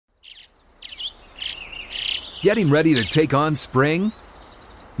Getting ready to take on spring?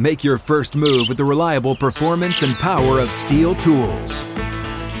 Make your first move with the reliable performance and power of Steel tools.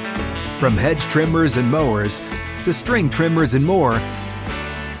 From hedge trimmers and mowers to string trimmers and more,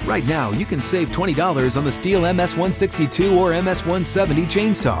 right now you can save $20 on the Steel MS-162 or MS-170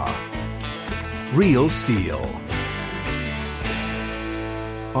 chainsaw. Real Steel.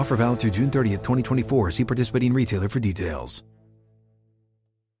 Offer valid through June 30th, 2024. See participating retailer for details.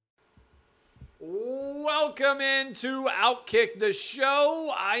 Welcome into Outkick the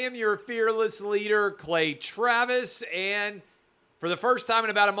Show. I am your fearless leader, Clay Travis, and for the first time in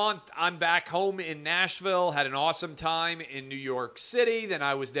about a month, I'm back home in Nashville. Had an awesome time in New York City. Then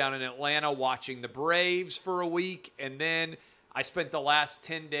I was down in Atlanta watching the Braves for a week, and then I spent the last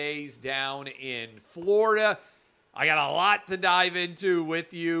 10 days down in Florida. I got a lot to dive into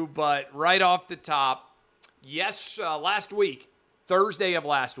with you, but right off the top, last week, Thursday of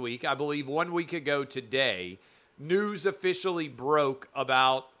last week, I believe 1 week ago today, news officially broke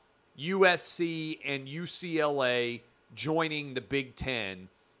about USC and UCLA joining the Big Ten,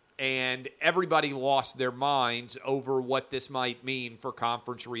 and everybody lost their minds over what this might mean for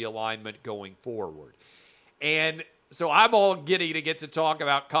conference realignment going forward. And so I'm all giddy to get to talk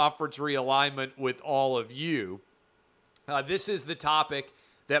about conference realignment with all of you. This is the topic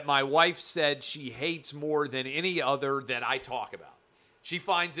that my wife said she hates more than any other that I talk about. She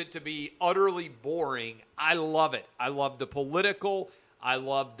finds it to be utterly boring. I love it. I love the political. I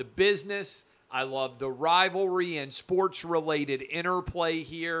love the business. I love the rivalry and sports-related interplay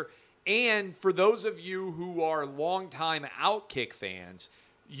here. And for those of you who are longtime Outkick fans,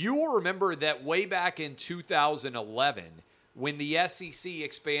 you will remember that way back in 2011, when the SEC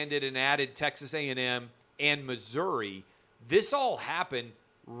expanded and added Texas A&M and Missouri, this all happened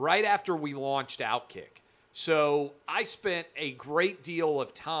right after we launched Outkick. So I spent a great deal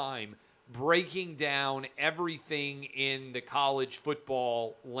of time breaking down everything in the college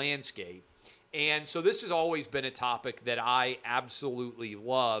football landscape. And so this has always been a topic that I absolutely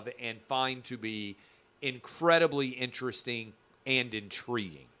love and find to be incredibly interesting and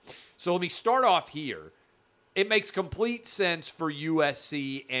intriguing. So let me start off here. It makes complete sense for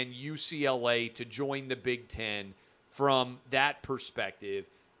USC and UCLA to join the Big Ten from that perspective.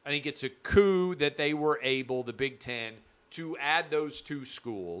 I think it's a coup that they were able, the Big Ten, to add those two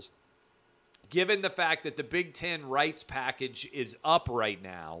schools. Given the fact that the Big Ten rights package is up right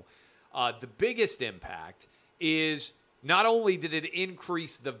now, the biggest impact is not only did it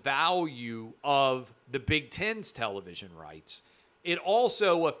increase the value of the Big Ten's television rights, it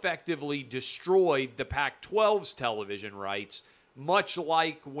also effectively destroyed the Pac-12's television rights, much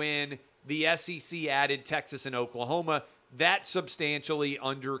like when the SEC added Texas and Oklahoma. That substantially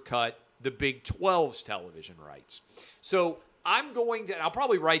undercut the Big 12's television rights. So I'll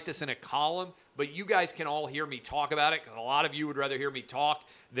probably write this in a column, but you guys can all hear me talk about it, because a lot of you would rather hear me talk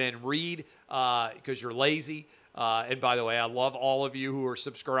than read because you're lazy. And by the way, I love all of you who are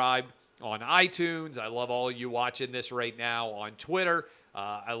subscribed on iTunes. I love all of you watching this right now on Twitter.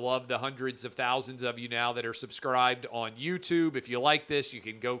 I love the hundreds of thousands of you now that are subscribed on YouTube. If you like this, you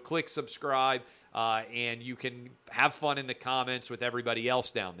can go click subscribe, and you can have fun in the comments with everybody else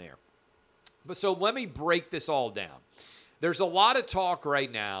down there. But so let me break this all down. There's a lot of talk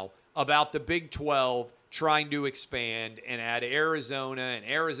right now about the Big 12 trying to expand and add Arizona and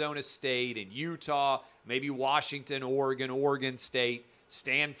Arizona State and Utah, maybe Washington, Oregon State,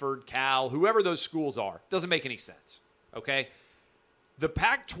 Stanford, Cal, whoever those schools are. Doesn't make any sense, okay? The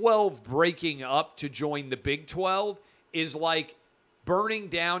Pac-12 breaking up to join the Big 12 is like burning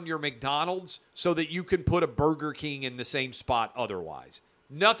down your McDonald's so that you can put a Burger King in the same spot otherwise.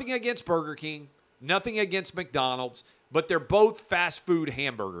 Nothing against Burger King, nothing against McDonald's, but they're both fast food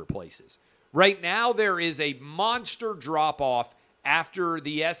hamburger places. Right now, there is a monster drop-off after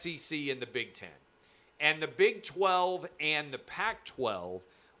the SEC and the Big Ten. And the Big 12 and the Pac-12,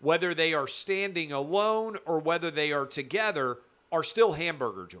 whether they are standing alone or whether they are together, are still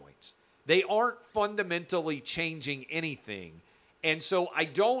hamburger joints. They aren't fundamentally changing anything. And so I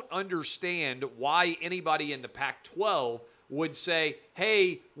don't understand why anybody in the Pac-12 would say,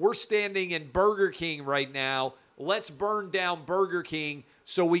 hey, we're standing in Burger King right now. Let's burn down Burger King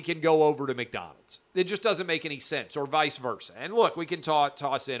so we can go over to McDonald's. It just doesn't make any sense, or vice versa. And look, we can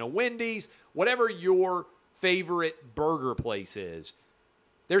toss in a Wendy's, whatever your favorite burger place is.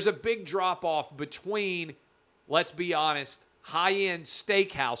 There's a big drop-off between, let's be honest, high-end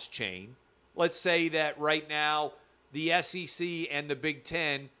steakhouse chain. Let's say that right now the SEC and the Big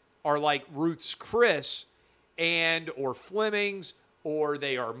Ten are like Ruth's Chris or Fleming's, or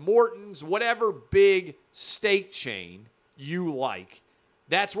they are Morton's, whatever big steak chain you like.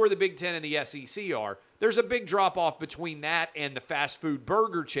 That's where the Big Ten and the SEC are. There's a big drop-off between that and the fast food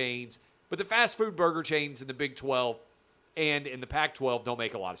burger chains, but the fast food burger chains in the Big 12 and in the Pac-12 don't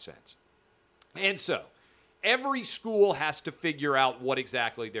make a lot of sense. And so, every school has to figure out what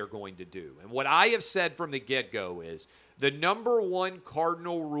exactly they're going to do. And what I have said from the get-go is the number one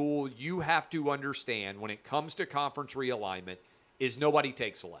cardinal rule you have to understand when it comes to conference realignment is nobody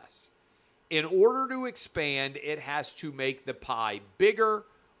takes less. In order to expand, it has to make the pie bigger,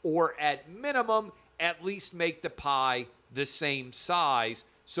 or at minimum, at least make the pie the same size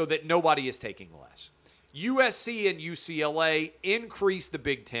so that nobody is taking less. USC and UCLA increase the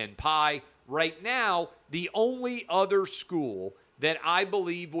Big Ten pie. Right now, the only other school that I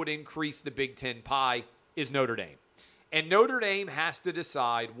believe would increase the Big Ten pie is Notre Dame. And Notre Dame has to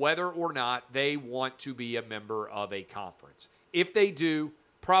decide whether or not they want to be a member of a conference. If they do,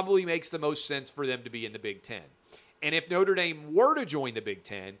 probably makes the most sense for them to be in the Big Ten. And if Notre Dame were to join the Big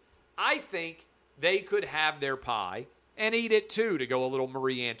Ten, I think they could have their pie and eat it too, to go a little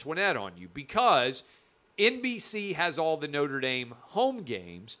Marie Antoinette on you, because NBC has all the Notre Dame home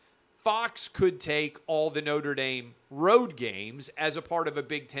games. Fox could take all the Notre Dame road games as a part of a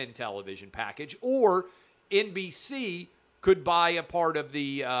Big Ten television package, or NBC could buy a part of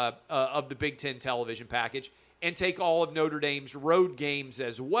the Big Ten television package and take all of Notre Dame's road games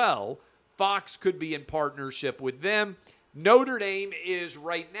as well. Fox could be in partnership with them. Notre Dame is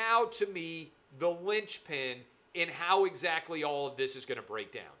right now, to me, the linchpin in how exactly all of this is going to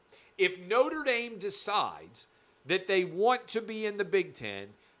break down. If Notre Dame decides that they want to be in the Big Ten,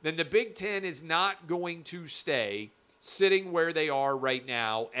 then the Big Ten is not going to stay sitting where they are right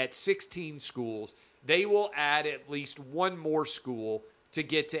now at 16 schools. They will add at least one more school to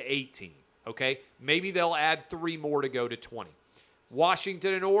get to 18, okay? Maybe they'll add 3 more to go to 20.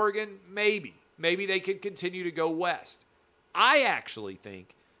 Washington and Oregon, maybe. Maybe they could continue to go west. I actually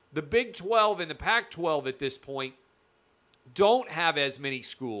think the Big 12 and the Pac-12 at this point don't have as many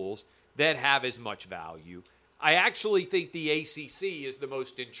schools that have as much value. I actually think the ACC is the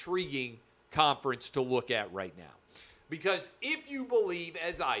most intriguing conference to look at right now. Because if you believe,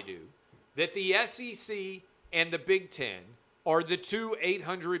 as I do, that the SEC and the Big Ten are the two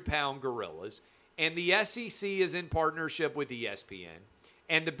 800-pound gorillas, and the SEC is in partnership with ESPN,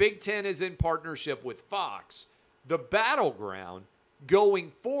 and the Big Ten is in partnership with Fox, the battleground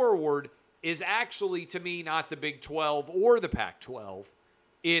going forward is actually, to me, not the Big 12 or the Pac-12.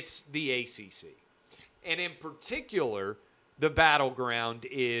 It's the ACC. And in particular, the battleground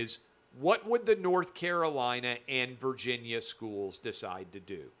is, what would the North Carolina and Virginia schools decide to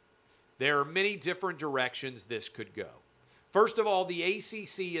do? There are many different directions this could go. First of all, the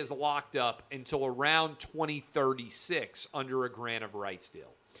ACC is locked up until around 2036 under a grant of rights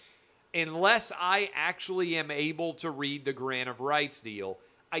deal. Unless I actually am able to read the grant of rights deal,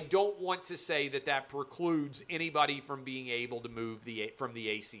 I don't want to say that that precludes anybody from being able to move from the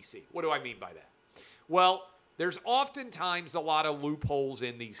ACC. What do I mean by that? Well, there's oftentimes a lot of loopholes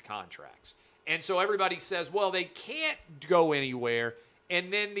in these contracts. And so everybody says, well, they can't go anywhere.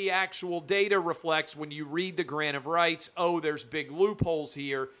 And then the actual data reflects, when you read the grant of rights, oh, there's big loopholes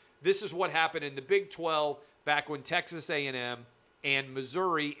here. This is what happened in the Big 12 back when Texas A&M and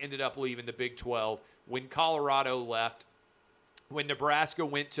Missouri ended up leaving the Big 12, when Colorado left, when Nebraska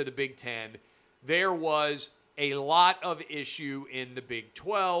went to the Big 10. There was a lot of issue in the Big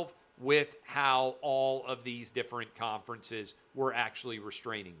 12 with how all of these different conferences were actually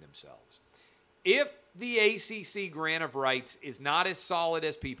restraining themselves. If the ACC grant of rights is not as solid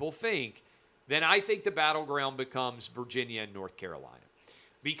as people think, then I think the battleground becomes Virginia and North Carolina.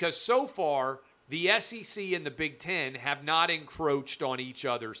 Because so far, the SEC and the Big Ten have not encroached on each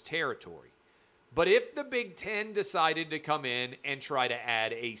other's territory. But if the Big Ten decided to come in and try to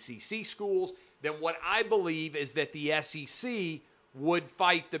add ACC schools, then what I believe is that the SEC would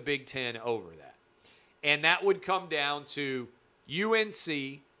fight the Big Ten over that. And that would come down to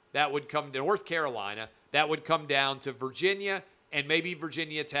UNC, that would come to North Carolina, that would come down to Virginia, and maybe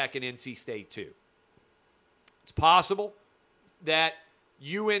Virginia Tech and NC State too. It's possible that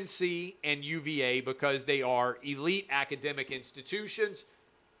UNC and UVA, because they are elite academic institutions,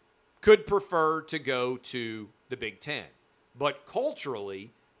 could prefer to go to the Big Ten. But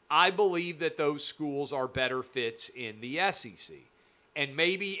culturally, I believe that those schools are better fits in the SEC. And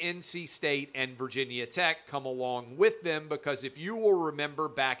maybe NC State and Virginia Tech come along with them, because if you will remember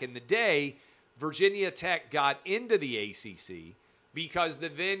back in the day, Virginia Tech got into the ACC because the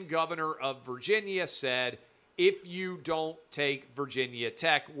then governor of Virginia said, if you don't take Virginia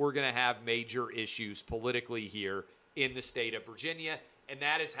Tech, we're going to have major issues politically here in the state of Virginia. And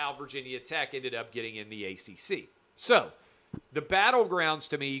that is how Virginia Tech ended up getting in the ACC. So, The battlegrounds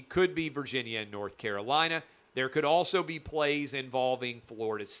to me could be Virginia and North Carolina. There could also be plays involving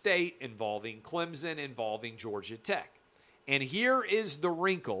Florida State, involving Clemson, involving Georgia Tech. And here is the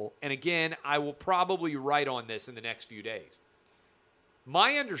wrinkle, and again, I will probably write on this in the next few days.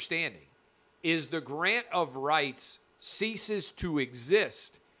 My understanding is the grant of rights ceases to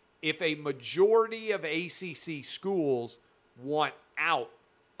exist if a majority of ACC schools want out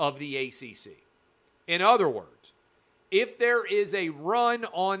of the ACC. In other words, if there is a run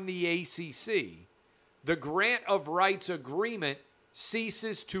on the ACC, the grant of rights agreement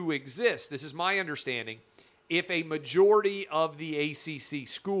ceases to exist. This is my understanding. If a majority of the ACC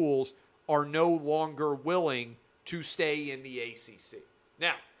schools are no longer willing to stay in the ACC.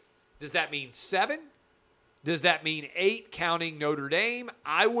 Now, does that mean 7? Does that mean 8, counting Notre Dame?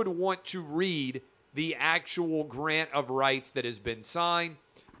 I would want to read the actual grant of rights that has been signed.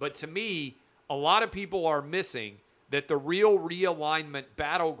 But to me, a lot of people are missing that the real realignment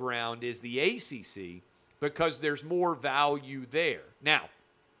battleground is the ACC because there's more value there. Now,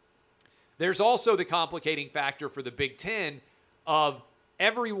 there's also the complicating factor for the Big Ten of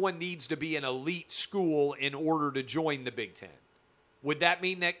everyone needs to be an elite school in order to join the Big Ten. Would that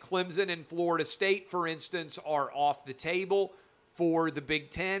mean that Clemson and Florida State, for instance, are off the table for the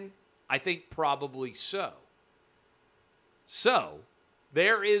Big Ten? I think probably so. So,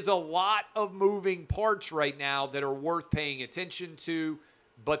 there is a lot of moving parts right now that are worth paying attention to,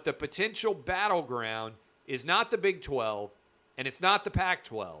 but the potential battleground is not the Big 12, and it's not the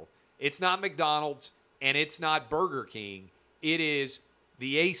Pac-12. It's not McDonald's, and it's not Burger King. It is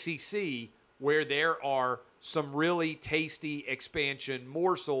the ACC, where there are some really tasty expansion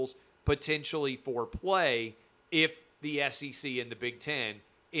morsels potentially for play if the SEC and the Big Ten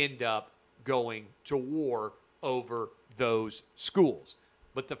end up going to war over those schools.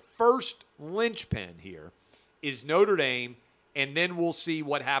 But the first linchpin here is Notre Dame, and then we'll see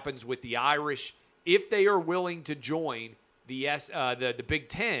what happens with the Irish. If they are willing to join the Big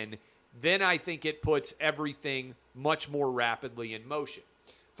Ten, then I think it puts everything much more rapidly in motion.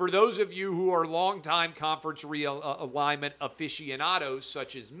 For those of you who are longtime conference realignment aficionados,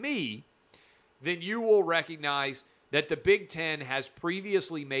 such as me, then you will recognize that the Big Ten has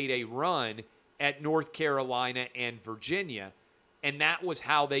previously made a run at North Carolina and Virginia, and that was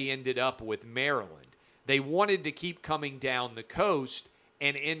how they ended up with Maryland. They wanted to keep coming down the coast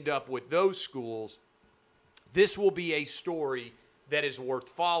and end up with those schools. This will be a story that is worth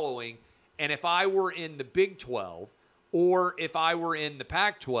following, and if I were in the Big 12 or if I were in the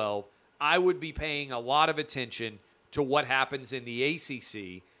Pac-12, I would be paying a lot of attention to what happens in the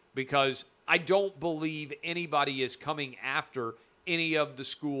ACC because I don't believe anybody is coming after any of the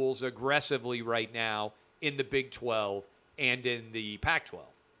schools aggressively right now in the Big 12 and in the Pac-12.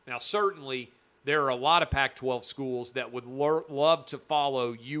 Now, certainly, there are a lot of Pac-12 schools that would love to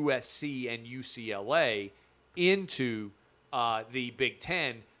follow USC and UCLA into the Big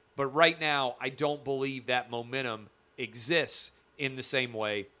Ten, but right now, I don't believe that momentum exists in the same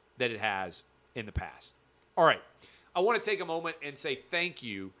way that it has in the past. All right, I want to take a moment and say thank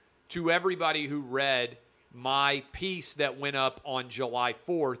you to everybody who read my piece that went up on July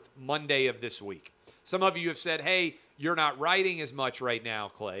 4th, Monday of this week. Some of you have said, hey, you're not writing as much right now,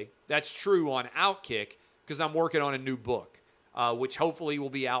 Clay. That's true on Outkick because I'm working on a new book, which hopefully will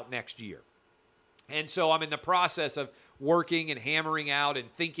be out next year. And so I'm in the process of working and hammering out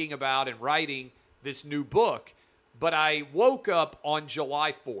and thinking about and writing this new book. But I woke up on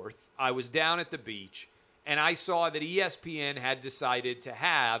July 4th. I was down at the beach, and I saw that ESPN had decided to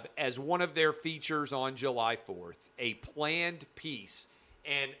have, as one of their features on July 4th, a planned piece,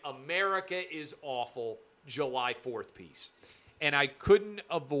 and America is Awful July 4th piece. And I couldn't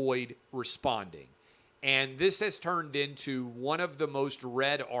avoid responding. And this has turned into one of the most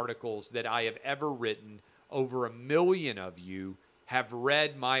read articles that I have ever written. Over 1 million of you have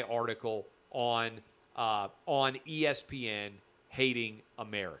read my article on ESPN hating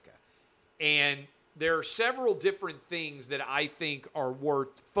America. And there are several different things that I think are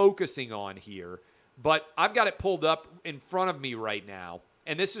worth focusing on here, but I've got it pulled up in front of me right now,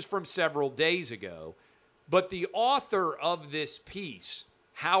 and this is from several days ago. But the author of this piece,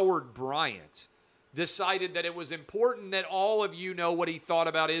 Howard Bryant, decided that it was important that all of you know what he thought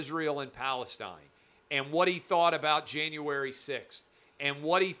about Israel and Palestine, and what he thought about January 6th, and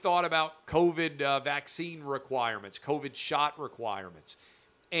what he thought about COVID vaccine requirements, COVID shot requirements.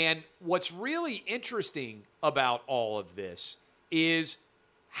 And what's really interesting about all of this is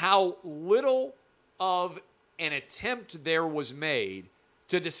how little of an attempt there was made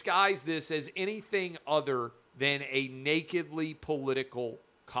to disguise this as anything other than a nakedly political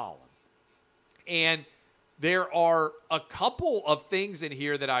column. And there are a couple of things in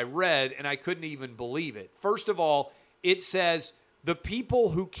here that I read, and I couldn't even believe it. First of all, it says the people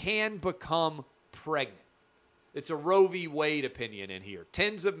who can become pregnant. It's a Roe v. Wade opinion in here.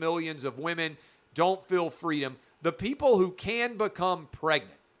 Tens of millions of women don't feel freedom. The people who can become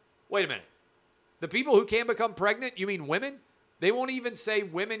pregnant. Wait a minute. The people who can become pregnant, you mean women? They won't even say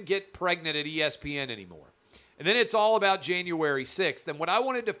women get pregnant at ESPN anymore. And then it's all about January 6th. And what I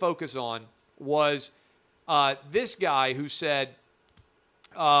wanted to focus on was this guy who said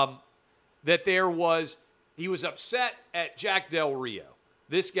that he was upset at Jack Del Rio.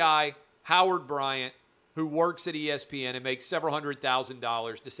 This guy, Howard Bryant, who works at ESPN and makes several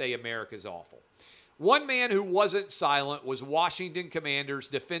 $100,000 to say America's awful. One man who wasn't silent was Washington Commanders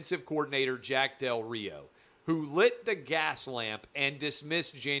defensive coordinator Jack Del Rio, who lit the gas lamp and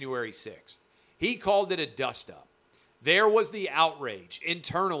dismissed January 6th. He called it a dust-up. There was the outrage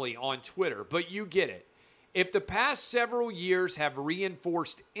internally on Twitter, but you get it. If the past several years have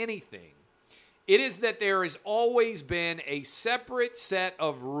reinforced anything, it is that there has always been a separate set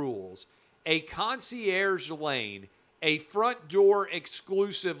of rules, a concierge lane, a front door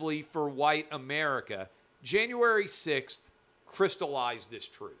exclusively for white America. January 6th crystallized this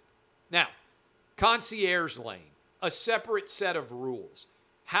truth. Now, concierge lane, a separate set of rules.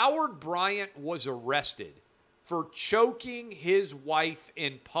 Howard Bryant was arrested for choking his wife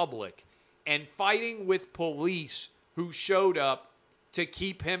in public and fighting with police who showed up to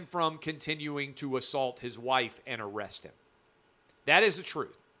keep him from continuing to assault his wife and arrest him. That is the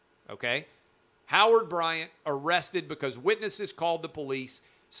truth, okay? Howard Bryant arrested because witnesses called the police,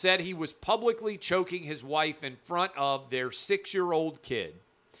 said he was publicly choking his wife in front of their 6-year-old kid.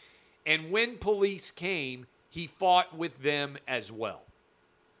 And when police came, he fought with them as well.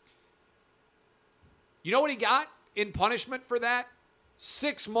 You know what he got in punishment for that?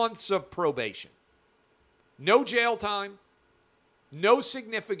 6 months of probation. No jail time, no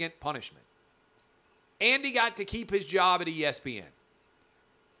significant punishment. And he got to keep his job at ESPN.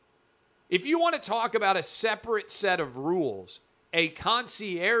 If you want to talk about a separate set of rules, a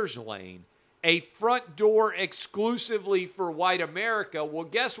concierge lane, a front door exclusively for white America, well,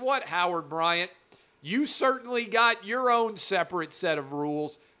 guess what, Howard Bryant? You certainly got your own separate set of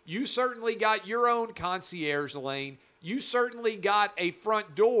rules. You certainly got your own concierge lane. You certainly got a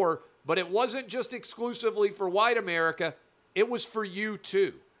front door, but it wasn't just exclusively for white America. It was for you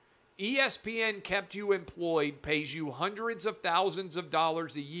too. ESPN kept you employed, pays you hundreds of thousands of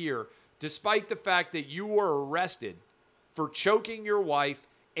dollars a year, despite the fact that you were arrested for choking your wife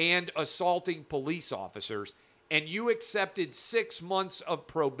and assaulting police officers, and you accepted 6 months of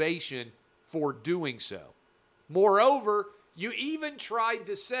probation for doing so. Moreover, you even tried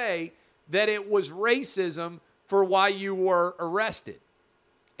to say that it was racism for why you were arrested.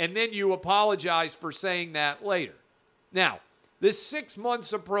 And then you apologized for saying that later. Now, this 6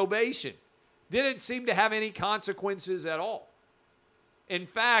 months of probation didn't seem to have any consequences at all. In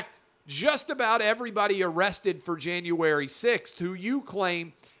fact, just about everybody arrested for January 6th, who you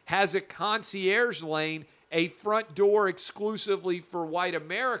claim has a concierge lane, a front door exclusively for white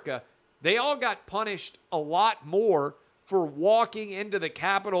America, they all got punished a lot more for walking into the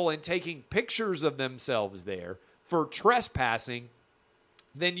Capitol and taking pictures of themselves there for trespassing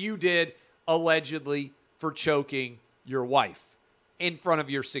than you did allegedly for choking your wife in front of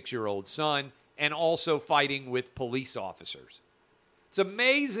your 6-year-old son and also fighting with police officers. It's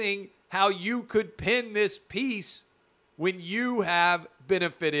amazing how you could pin this piece when you have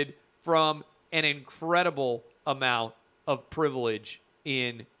benefited from an incredible amount of privilege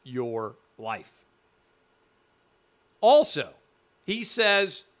in your life. Also, he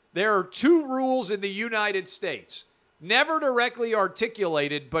says there are 2 rules in the United States, never directly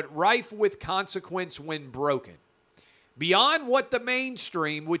articulated, but rife with consequence when broken. Beyond what the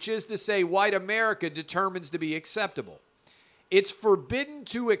mainstream, which is to say white America, determines to be acceptable. It's forbidden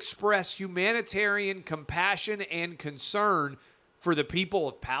to express humanitarian compassion and concern for the people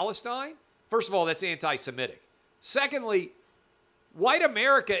of Palestine. First of all, that's anti-Semitic. Secondly, white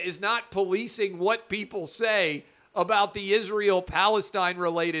America is not policing what people say about the Israel-Palestine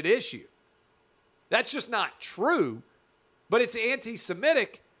related issue. That's just not true, but it's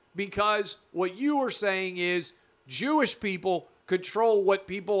anti-Semitic because what you are saying is Jewish people control what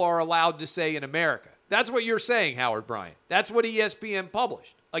people are allowed to say in America. That's what you're saying, Howard Bryant. That's what ESPN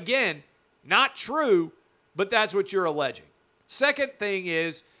published. Again, not true, but that's what you're alleging. Second thing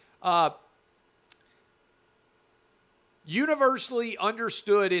is universally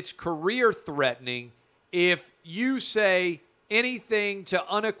understood it's career threatening if you say anything to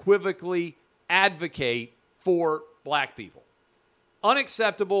unequivocally advocate for black people.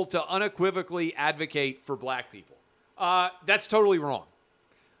 unacceptable to unequivocally advocate for black people. That's totally wrong.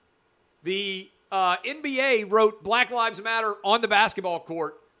 The NBA wrote Black Lives Matter on the basketball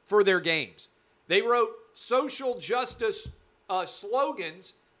court for their games. They wrote social justice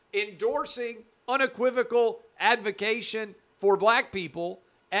slogans endorsing unequivocal advocation for black people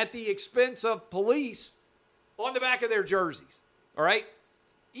at the expense of police on the back of their jerseys. All right?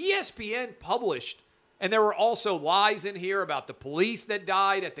 ESPN published, and there were also lies in here about the police that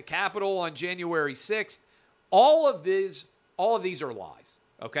died at the Capitol on January 6th. All of these are lies,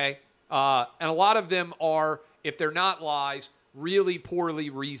 okay? And a lot of them are, if they're not lies, really poorly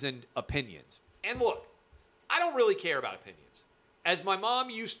reasoned opinions. And look, I don't really care about opinions. As my mom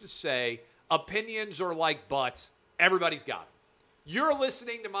used to say, opinions are like butts. Everybody's got them. You're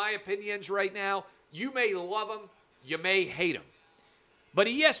listening to my opinions right now. You may love them. You may hate them. But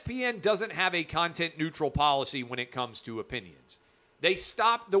ESPN doesn't have a content-neutral policy when it comes to opinions. They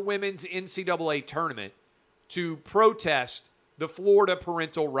stopped the women's NCAA tournament to protest the Florida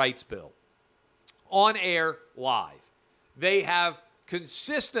Parental Rights Bill on air live. They have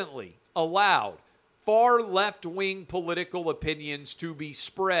consistently allowed far left-wing political opinions to be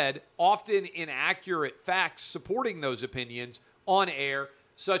spread, often inaccurate facts supporting those opinions on air,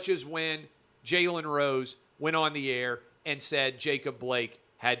 such as when Jalen Rose went on the air and said Jacob Blake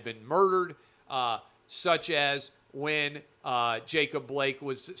had been murdered, such as when Jacob Blake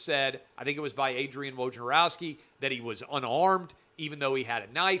was said, I think it was by Adrian Wojnarowski, that he was unarmed, even though he had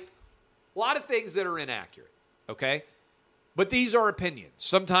a knife. A lot of things that are inaccurate, okay? But these are opinions.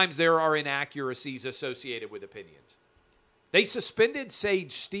 Sometimes there are inaccuracies associated with opinions. They suspended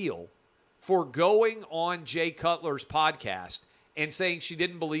Sage Steele for going on Jay Cutler's podcast and saying she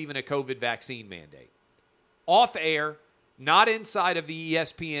didn't believe in a COVID vaccine mandate. Off air, not inside of the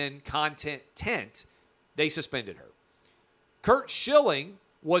ESPN content tent, they suspended her. Curt Schilling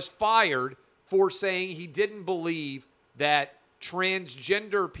was fired for saying he didn't believe that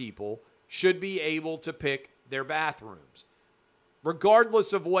transgender people should be able to pick their bathrooms.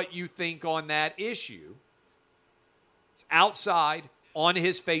 Regardless of what you think on that issue, it's outside on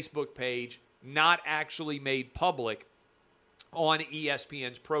his Facebook page, not actually made public on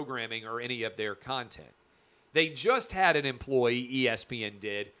ESPN's programming or any of their content. They just had an employee, ESPN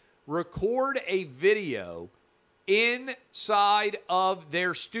did, record a video inside of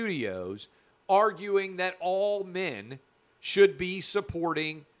their studios arguing that all men should be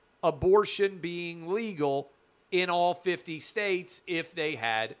supporting abortion being legal in all 50 states if they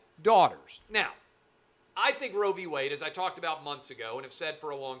had daughters. Now, I think Roe v. Wade, as I talked about months ago and have said for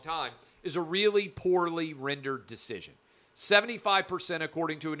a long time, is a really poorly rendered decision. 75%,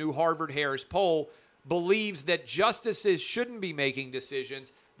 according to a new Harvard-Harris poll, believes that justices shouldn't be making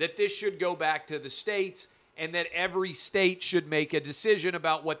decisions, that this should go back to the states, and that every state should make a decision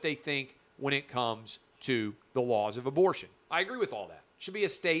about what they think when it comes to the laws of abortion. I agree with all that. It should be a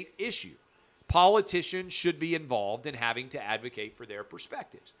state issue. Politicians should be involved in having to advocate for their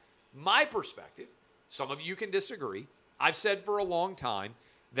perspectives. My perspective, some of you can disagree. I've said for a long time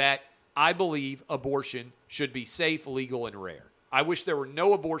that I believe abortion should be safe, legal, and rare. I wish there were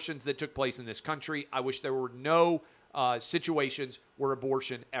no abortions that took place in this country. I wish there were no situations where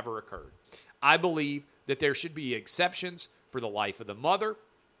abortion ever occurred. I believe that there should be exceptions for the life of the mother,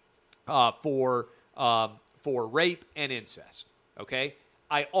 for rape and incest. Okay?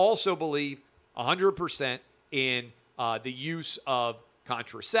 I also believe 100% in the use of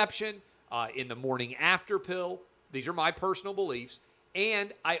contraception, in the morning after pill. These are my personal beliefs.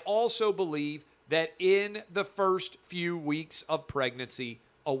 And I also believe that in the first few weeks of pregnancy,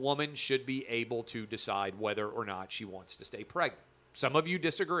 a woman should be able to decide whether or not she wants to stay pregnant. Some of you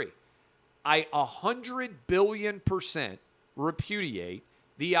disagree. I 100 billion% repudiate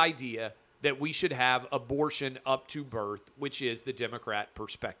the idea that we should have abortion up to birth, which is the Democrat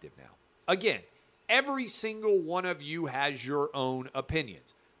perspective now. Again, every single one of you has your own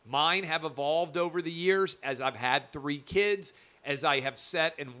opinions. Mine have evolved over the years as I've had 3 kids, as I have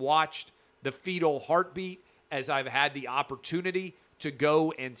sat and watched the fetal heartbeat, as I've had the opportunity to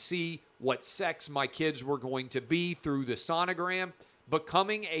go and see what sex my kids were going to be through the sonogram.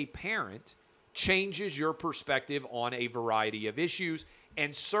 Becoming a parent changes your perspective on a variety of issues,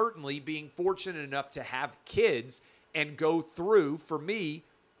 and certainly being fortunate enough to have kids and go through, for me,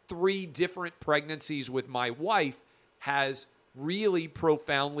 3 different pregnancies with my wife has really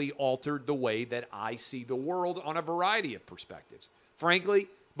profoundly altered the way that I see the world on a variety of perspectives. Frankly,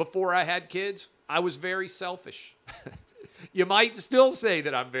 before I had kids, I was very selfish. You might still say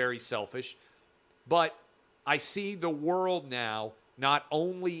that I'm very selfish, but I see the world now not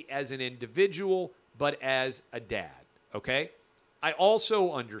only as an individual, but as a dad, okay? I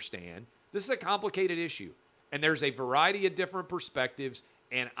also understand this is a complicated issue, and there's a variety of different perspectives,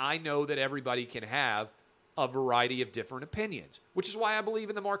 and I know that everybody can have a variety of different opinions, which is why I believe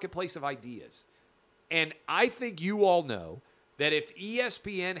in the marketplace of ideas. And I think you all know that if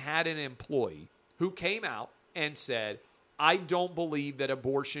ESPN had an employee who came out and said, I don't believe that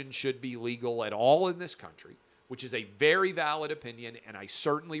abortion should be legal at all in this country, which is a very valid opinion, and I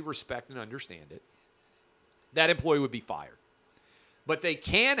certainly respect and understand it, that employee would be fired. But they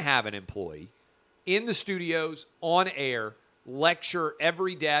can have an employee in the studios, on air, lecture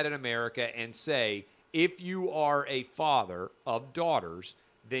every dad in America and say, if you are a father of daughters,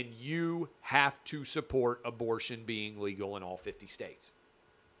 then you have to support abortion being legal in all 50 states.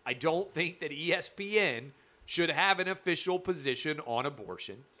 I don't think that ESPN should have an official position on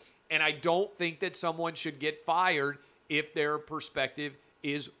abortion, and I don't think that someone should get fired if their perspective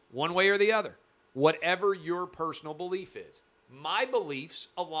is one way or the other, whatever your personal belief is. My beliefs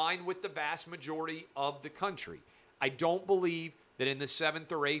align with the vast majority of the country. I don't believe that in the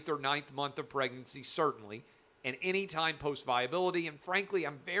 7th or 8th or 9th month of pregnancy, certainly, and any time post-viability, and frankly,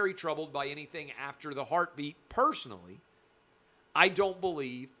 I'm very troubled by anything after the heartbeat personally, I don't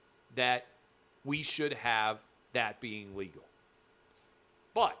believe that we should have that being legal.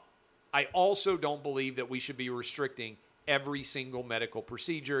 But I also don't believe that we should be restricting every single medical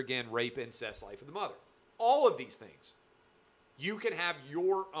procedure, again, rape, incest, life of the mother. All of these things, you can have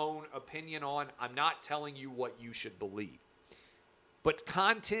your own opinion on. I'm not telling you what you should believe. But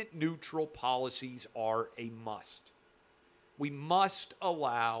content-neutral policies are a must. We must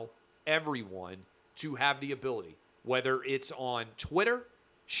allow everyone to have the ability, whether it's on Twitter.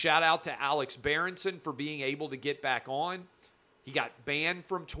 Shout out to Alex Berenson for being able to get back on. He got banned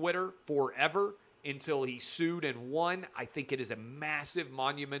from Twitter forever until he sued and won. I think it is a massive,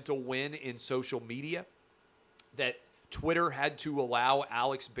 monumental win in social media that Twitter had to allow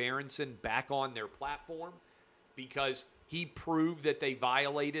Alex Berenson back on their platform because he proved that they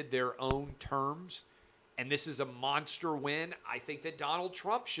violated their own terms. And this is a monster win. I think that Donald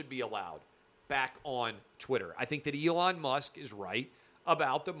Trump should be allowed back on Twitter. I think that Elon Musk is right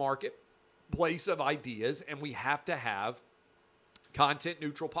about the marketplace of ideas, and we have to have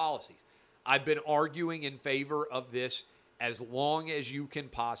content-neutral policies. I've been arguing in favor of this as long as you can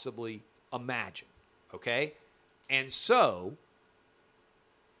possibly imagine, okay? And so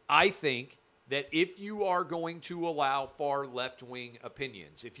I think that if you are going to allow far left-wing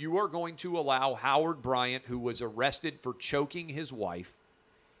opinions, if you are going to allow Howard Bryant, who was arrested for choking his wife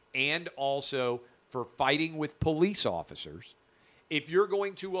and also for fighting with police officers, if you're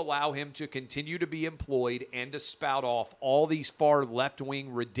going to allow him to continue to be employed and to spout off all these far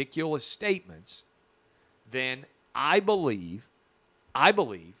left-wing ridiculous statements, then I believe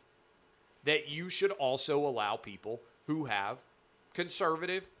that you should also allow people who have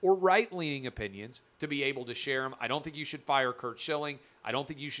conservative or right-leaning opinions to be able to share them. I don't think you should fire Curt Schilling. I don't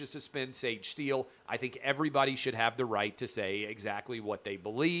think you should suspend Sage Steele. I think everybody should have the right to say exactly what they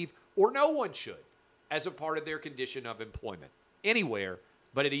believe, or no one should, as a part of their condition of employment, anywhere,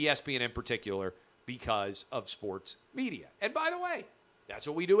 but at ESPN in particular, because of sports media. And by the way, that's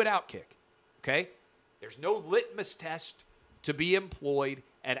what we do at Outkick, okay? There's no litmus test to be employed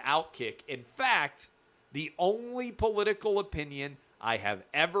at Outkick. In fact, the only political opinion I have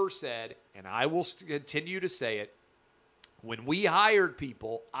ever said, and I will continue to say it, when we hired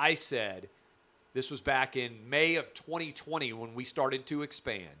people, I said, this was back in May of 2020 when we started to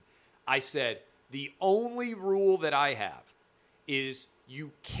expand, I said, the only rule that I have is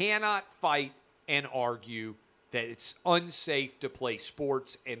you cannot fight and argue that it's unsafe to play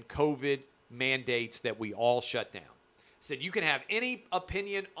sports and COVID mandates that we all shut down. Said you can have any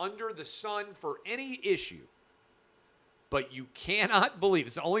opinion under the sun for any issue, but you cannot believe,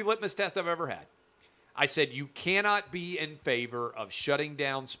 it's the only litmus test I've ever had. I said you cannot be in favor of shutting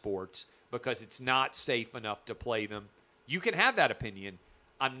down sports because it's not safe enough to play them. You can have that opinion.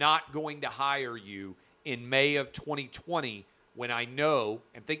 I'm not going to hire you in May of 2020 when I know,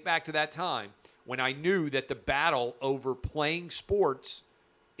 and think back to that time, when I knew that the battle over playing sports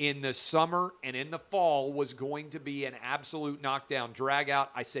in the summer and in the fall was going to be an absolute knockdown, dragout.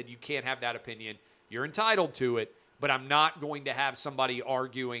 I said, you can't have that opinion. You're entitled to it, but I'm not going to have somebody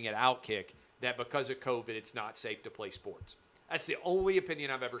arguing at Outkick that because of COVID, it's not safe to play sports. That's the only opinion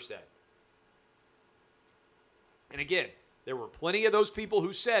I've ever said. And again, there were plenty of those people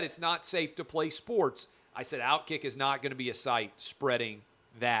who said it's not safe to play sports. I said, Outkick is not going to be a site spreading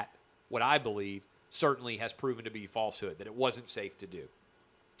that, what I believe certainly has proven to be falsehood, that it wasn't safe to do.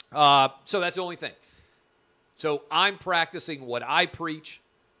 So that's the only thing. So I'm practicing what I preach.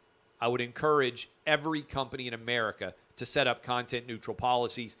 I would encourage every company in America to set up content-neutral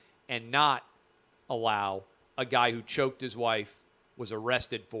policies and not allow a guy who choked his wife, was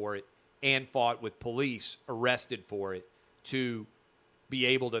arrested for it, and fought with police, arrested for it, to be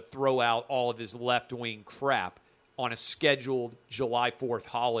able to throw out all of his left-wing crap on a scheduled July 4th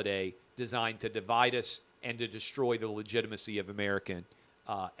holiday designed to divide us and to destroy the legitimacy of American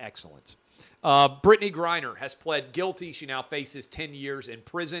excellence. Brittany Griner has pled guilty. She now faces 10 years in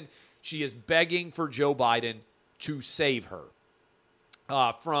prison. She is begging for Joe Biden to save her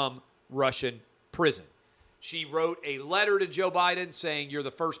from Russian prison. She wrote a letter to Joe Biden saying, "You're the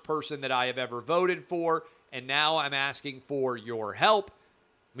first person that I have ever voted for, and now I'm asking for your help."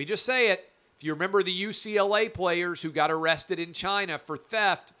 Let me just say it. If you remember the UCLA players who got arrested in China for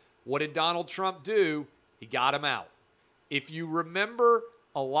theft, what did Donald Trump do? He got them out. If you remember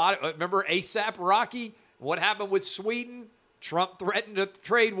remember ASAP Rocky, what happened with Sweden? Trump threatened a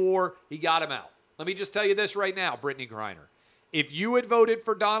trade war. He got him out. Let me just tell you this right now, Brittany Griner. If you had voted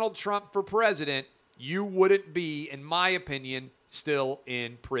for Donald Trump for president, you wouldn't be, in my opinion, still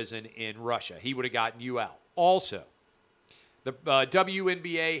in prison in Russia. He would have gotten you out. Also, the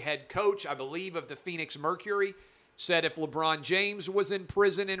WNBA head coach, I believe, of the Phoenix Mercury, said if LeBron James was in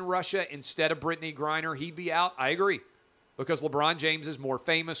prison in Russia instead of Brittany Griner, he'd be out. I agree. Because LeBron James is more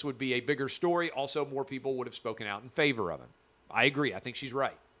famous, would be a bigger story. Also, more people would have spoken out in favor of him. I agree. I think she's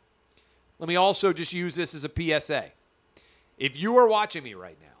right. Let me also just use this as a PSA. If you are watching me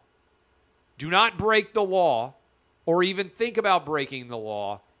right now, do not break the law or even think about breaking the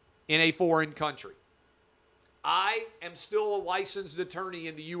law in a foreign country. I am still a licensed attorney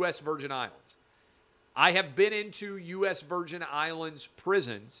in the U.S. Virgin Islands. I have been into U.S. Virgin Islands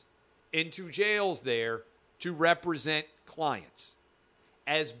prisons, into jails there to represent clients.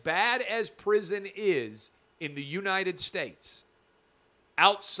 As bad as prison is in the United States,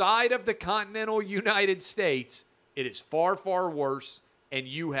 outside of the continental United States, it is far, far worse, and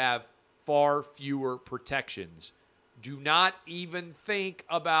you have far fewer protections. Do not even think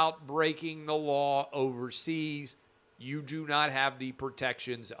about breaking the law overseas. You do not have the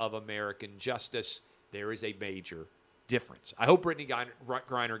protections of American justice. There is a major difference. I hope Brittany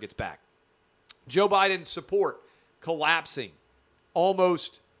Griner gets back. Joe Biden's support collapsing,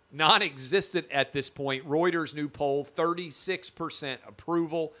 almost non-existent at this point. Reuters' new poll, 36%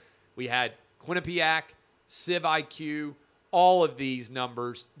 approval. We had Quinnipiac, CivIQ, all of these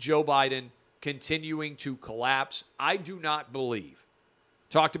numbers. Joe Biden continuing to collapse. I do not believe,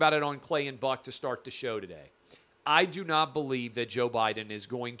 talked about it on Clay and Buck to start the show today, I do not believe that Joe Biden is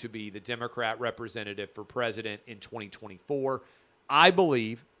going to be the Democrat representative for president in 2024. I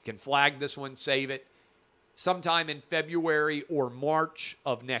believe, can flag this one, save it, sometime in February or March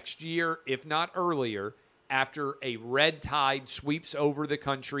of next year, if not earlier, after a red tide sweeps over the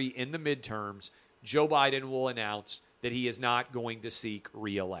country in the midterms, Joe Biden will announce that he is not going to seek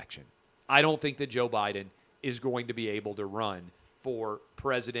re-election. I don't think that Joe Biden is going to be able to run for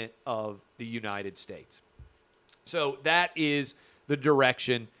president of the United States. So that is the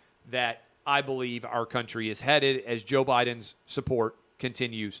direction that I believe our country is headed as Joe Biden's support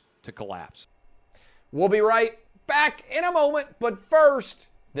continues to collapse. We'll be right back in a moment, but first,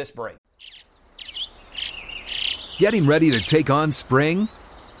 this break. Getting ready to take on spring?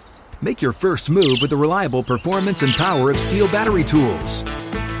 Make your first move with the reliable performance and power of Steel battery tools.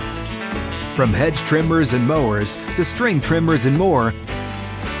 From hedge trimmers and mowers to string trimmers and more,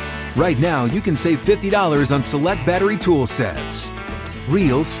 right now you can save $50 on select battery tool sets.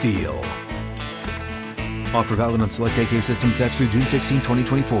 Real Steel. Offer valid on select AK system sets through June 16,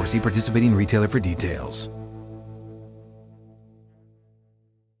 2024. See participating retailer for details.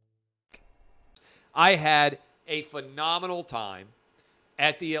 I had a phenomenal time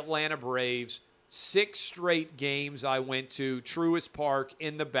at the Atlanta Braves. 6 straight games I went to, Truist Park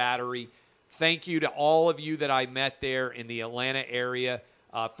in the Battery. Thank you to all of you that I met there in the Atlanta area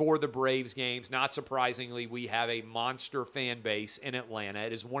for the Braves games. Not surprisingly, we have a monster fan base in Atlanta.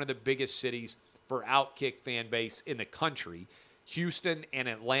 It is one of the biggest cities for Outkick fan base in the country. Houston and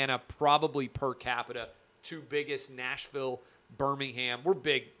Atlanta probably per capita, 2 biggest. Nashville, Birmingham. We're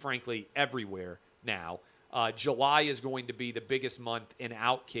big, frankly, everywhere now. July is going to be the biggest month in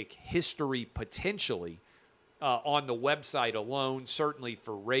Outkick history, potentially, on the website alone, certainly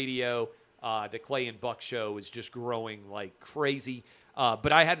for radio. The Clay and Buck show is just growing like crazy.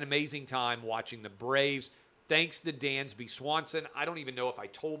 But I had an amazing time watching the Braves. Thanks to Dansby Swanson. I don't even know if I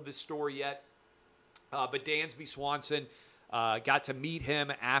told this story yet, but Dansby Swanson, got to meet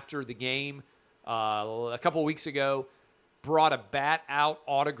him after the game a couple weeks ago. Brought a bat out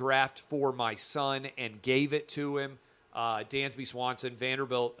autographed for my son and gave it to him. Dansby Swanson,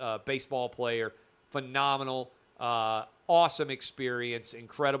 Vanderbilt baseball player, phenomenal. Awesome experience,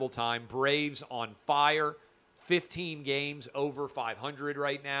 incredible time. Braves on fire, 15 games over 500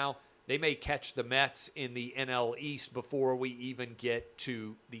 right now. They may catch the Mets in the NL East before we even get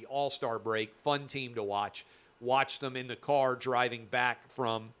to the All-Star break. Fun team to watch. Watch them in the car driving back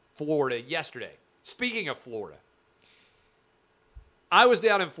from Florida yesterday. Speaking of Florida, I was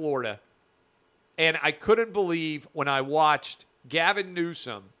down in Florida, and I couldn't believe when I watched Gavin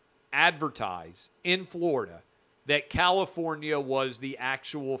Newsom advertise in Florida that California was the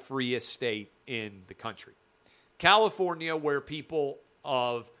actual freest state in the country. California, where people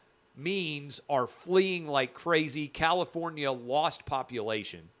of means are fleeing like crazy. California lost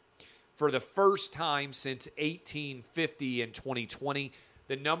population for the first time since 1850 in 2020.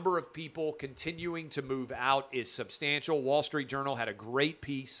 The number of people continuing to move out is substantial. Wall Street Journal had a great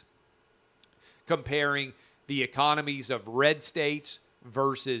piece comparing the economies of red states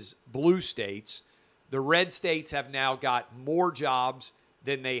versus blue states. The red states have now got more jobs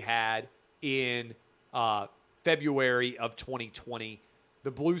than they had in February of 2020.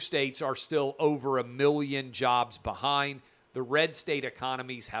 The blue states are still over 1 million jobs behind. The red state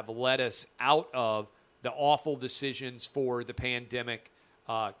economies have led us out of the awful decisions for the pandemic,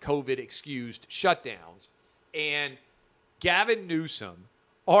 COVID-excused shutdowns. And Gavin Newsom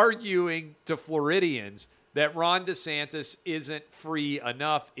arguing to Floridians that Ron DeSantis isn't free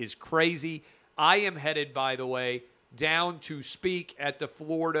enough is crazy. I am headed, by the way, down to speak at the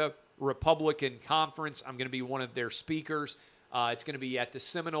Florida Republican Conference. I'm going to be one of their speakers. It's going to be at the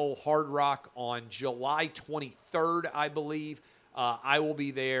Seminole Hard Rock on July 23rd, I believe. I will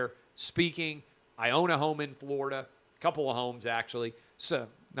be there speaking. I own a home in Florida, a couple of homes actually, so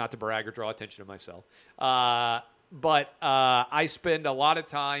not to brag or draw attention to myself. But I spend a lot of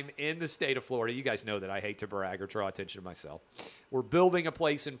time in the state of Florida. You guys know that I hate to brag or draw attention to myself. We're building a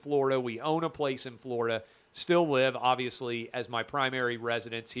place in Florida. We own a place in Florida. Still live, obviously, as my primary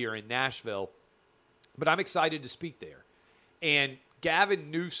residence here in Nashville. But I'm excited to speak there. And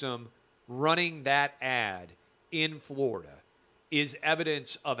Gavin Newsom running that ad in Florida is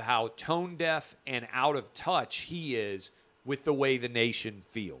evidence of how tone deaf and out of touch he is with the way the nation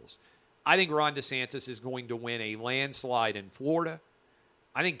feels. I think Ron DeSantis is going to win a landslide in Florida.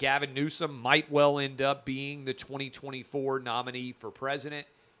 I think Gavin Newsom might well end up being the 2024 nominee for president.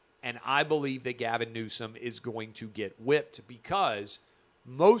 And I believe that Gavin Newsom is going to get whipped because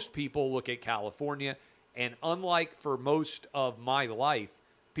most people look at California, and unlike for most of my life,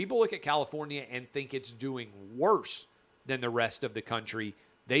 people look at California and think it's doing worse than the rest of the country.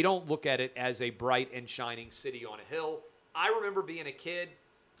 They don't look at it as a bright and shining city on a hill. I remember being a kid.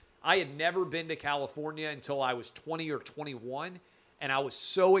 I had never been to California until I was 20 or 21, and I was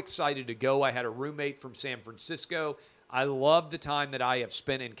so excited to go. I had a roommate from San Francisco. I love the time that I have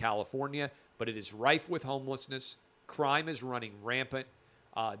spent in California, but it is rife with homelessness. Crime is running rampant.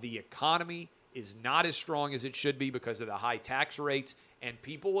 The economy is not as strong as it should be because of the high tax rates, and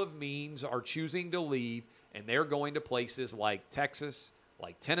people of means are choosing to leave, and they're going to places like Texas,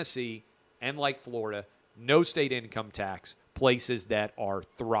 like Tennessee, and like Florida. No state income tax, places that are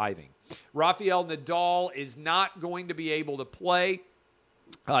thriving. Rafael Nadal is not going to be able to play.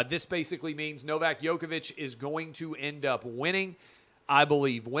 This basically means Novak Djokovic is going to end up winning, I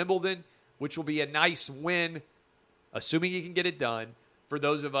believe, Wimbledon, which will be a nice win, assuming he can get it done, for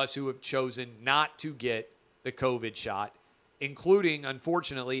those of us who have chosen not to get the COVID shot, including,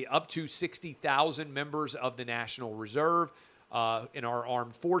 unfortunately, up to 60,000 members of the National Reserve in our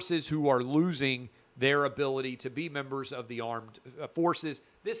armed forces who are losing their ability to be members of the armed forces.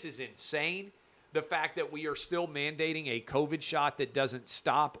 This is insane. The fact that we are still mandating a COVID shot that doesn't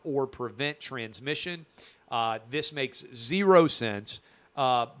stop or prevent transmission. This makes zero sense.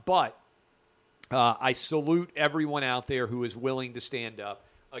 But I salute everyone out there who is willing to stand up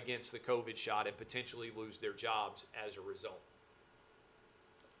against the COVID shot and potentially lose their jobs as a result.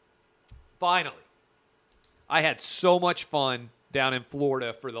 Finally, I had so much fun down in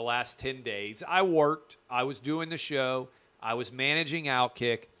Florida for the last 10 days. I worked. I was doing the show. I was managing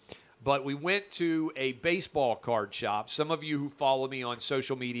Outkick. But we went to a baseball card shop. Some of you who follow me on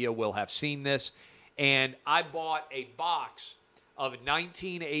social media will have seen this. And I bought a box of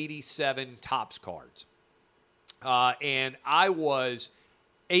 1987 Topps cards. And I was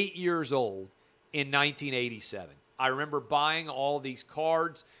 8 years old in 1987. I remember buying all these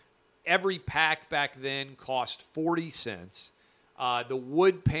cards. Every pack back then cost 40 cents. The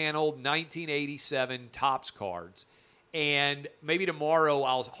wood-paneled 1987 Topps cards. And maybe tomorrow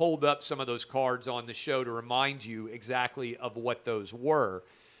I'll hold up some of those cards on the show to remind you exactly of what those were.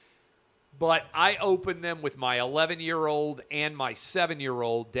 But I opened them with my 11-year-old and my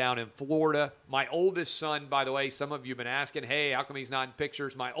 7-year-old down in Florida. My oldest son, by the way, some of you have been asking, hey, how come he's not in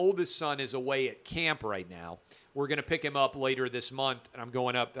pictures? My oldest son is away at camp right now. We're going to pick him up later this month, and I'm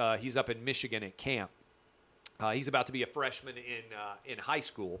going up. He's up in Michigan at camp. He's about to be a freshman in high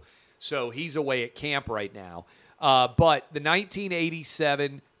school, so he's away at camp right now. But the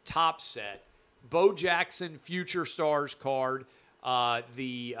 1987 Top Set, Bo Jackson Future Stars card,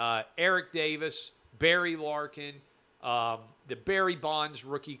 the Eric Davis, Barry Larkin, the Barry Bonds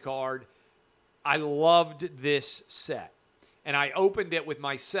rookie card. I loved this set. And I opened it with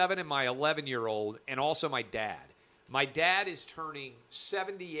my 7 and my 11-year-old and also my dad. My dad is turning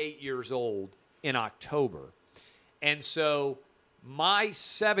 78 years old in October. And so my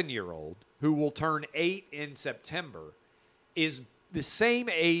 7-year-old, who will turn 8 in September, is the same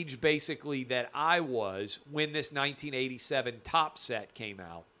age basically that I was when this 1987 Top Set came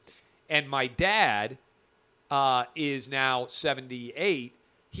out. And my dad is now 78.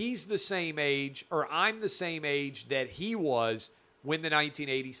 He's the same age, or I'm the same age that he was when the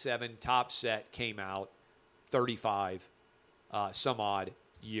 1987 Top Set came out 35 some odd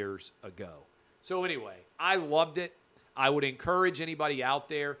years ago. So anyway, I loved it. I would encourage anybody out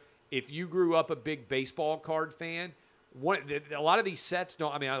there, if you grew up a big baseball card fan, a lot of these sets a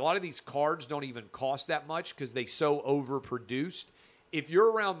lot of these cards don't even cost that much because they so overproduced. If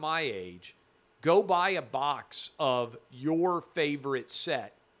you're around my age, go buy a box of your favorite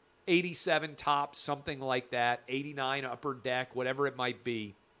set, 87 Topps, something like that, 89 Upper Deck, whatever it might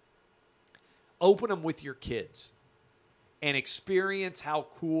be. Open them with your kids and experience how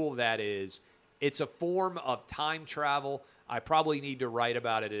cool that is. It's a form of time travel. I probably need to write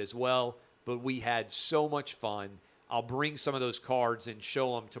about it as well, but we had so much fun. I'll bring some of those cards and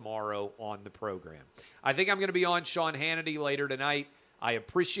show them tomorrow on the program. I think I'm going to be on Sean Hannity later tonight. I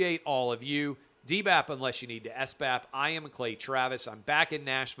appreciate all of you. DBAP unless you need to SBAP. I am Clay Travis. I'm back in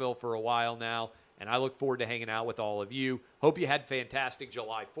Nashville for a while now, and I look forward to hanging out with all of you. Hope you had fantastic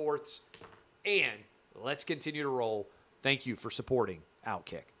July 4ths, and let's continue to roll. Thank you for supporting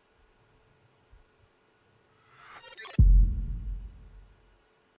Outkick.